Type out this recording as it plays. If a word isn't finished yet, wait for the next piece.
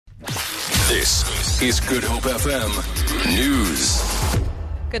This is Good Hope FM News.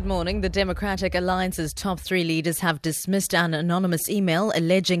 Good morning. The Democratic Alliance's top three leaders have dismissed an anonymous email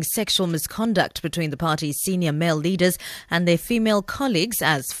alleging sexual misconduct between the party's senior male leaders and their female colleagues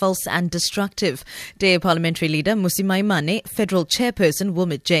as false and destructive. DA Parliamentary Leader Mmusi Maimane, Federal Chairperson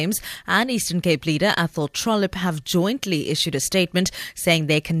Wilmot James and Eastern Cape Leader Athol Trollip have jointly issued a statement saying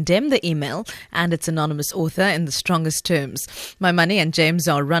they condemn the email and its anonymous author in the strongest terms. Maimane and James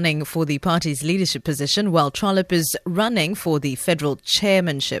are running for the party's leadership position while Trollip is running for the federal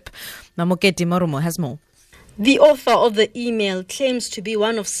chairmanship. Mamoketi Marumo has more. The author of the email claims to be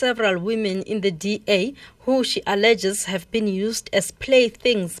one of several women in the DA who she alleges have been used as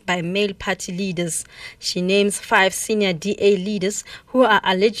playthings by male party leaders. She names 5 senior DA leaders who are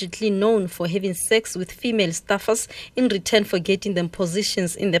allegedly known for having sex with female staffers in return for getting them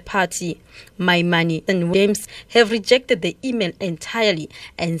positions in the party. Maimane and James have rejected the email entirely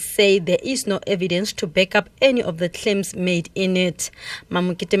and say there is no evidence to back up any of the claims made in it.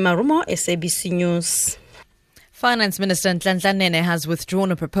 Mamokete Marumo, SABC News. Finance Minister Nhlanhla Nene has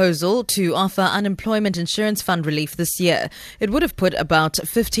withdrawn a proposal to offer unemployment insurance fund relief this year. It would have put about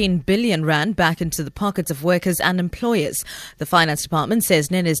 15 billion rand back into the pockets of workers and employers. The Finance Department says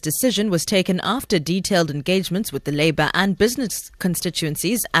Nene's decision was taken after detailed engagements with the Labour and business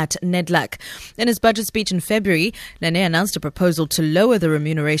constituencies at NEDLAC. In his budget speech in February, Nene announced a proposal to lower the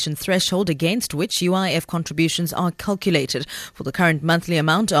remuneration threshold against which UIF contributions are calculated for the current monthly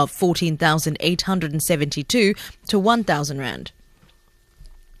amount of 14,872 to 1,000 rand.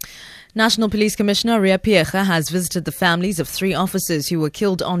 National Police Commissioner Riah Phiyega has visited the families of 3 officers who were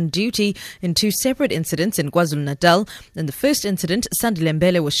killed on duty in 2 separate incidents in KwaZulu-Natal. In the first incident, Sandile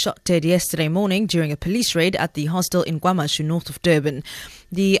Mbele was shot dead yesterday morning during a police raid at the hostel in KwaMashu, north of Durban.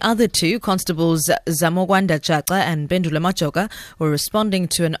 The other 2, Constables Zamogwanda Chaka and Bendula Machoka, were responding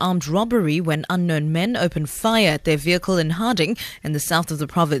to an armed robbery when unknown men opened fire at their vehicle in Harding in the south of the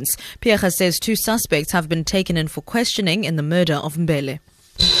province. Phiyega says 2 suspects have been taken in for questioning in the murder of Mbele.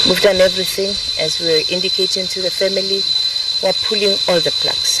 We've done everything as we were indicating to the family. We're pulling all the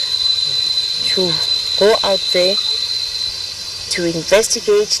plugs to go out there, to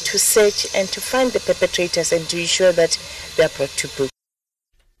investigate, to search and to find the perpetrators and to ensure that they are brought to book.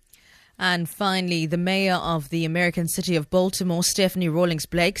 And finally, the mayor of the American city of Baltimore, Stephanie Rawlings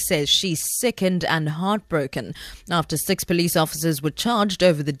Blake, says she's sickened and heartbroken after 6 police officers were charged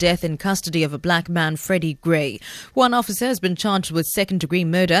over the death in custody of a black man, Freddie Gray. 1 officer has been charged with second-degree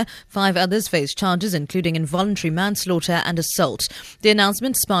murder. 5 others face charges including involuntary manslaughter and assault. The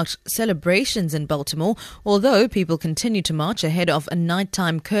announcement sparked celebrations in Baltimore, although people continue to march ahead of a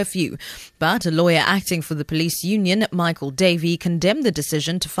nighttime curfew. But a lawyer acting for the police union, Michael Davey, condemned the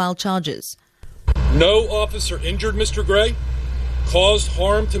decision to file charges. No officer injured Mr. Gray, caused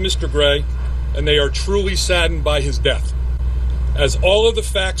harm to Mr. Gray, and they are truly saddened by his death. As all of the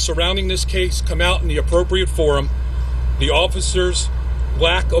facts surrounding this case come out in the appropriate forum, the officer's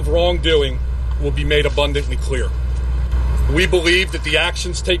lack of wrongdoing will be made abundantly clear. We believe that the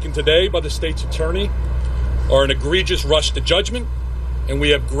actions taken today by the state's attorney are an egregious rush to judgment, and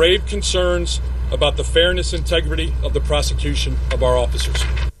we have grave concerns about the fairness and integrity of the prosecution of our officers.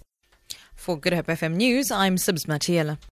 For Good Hope FM News, I'm Sibs Matiela.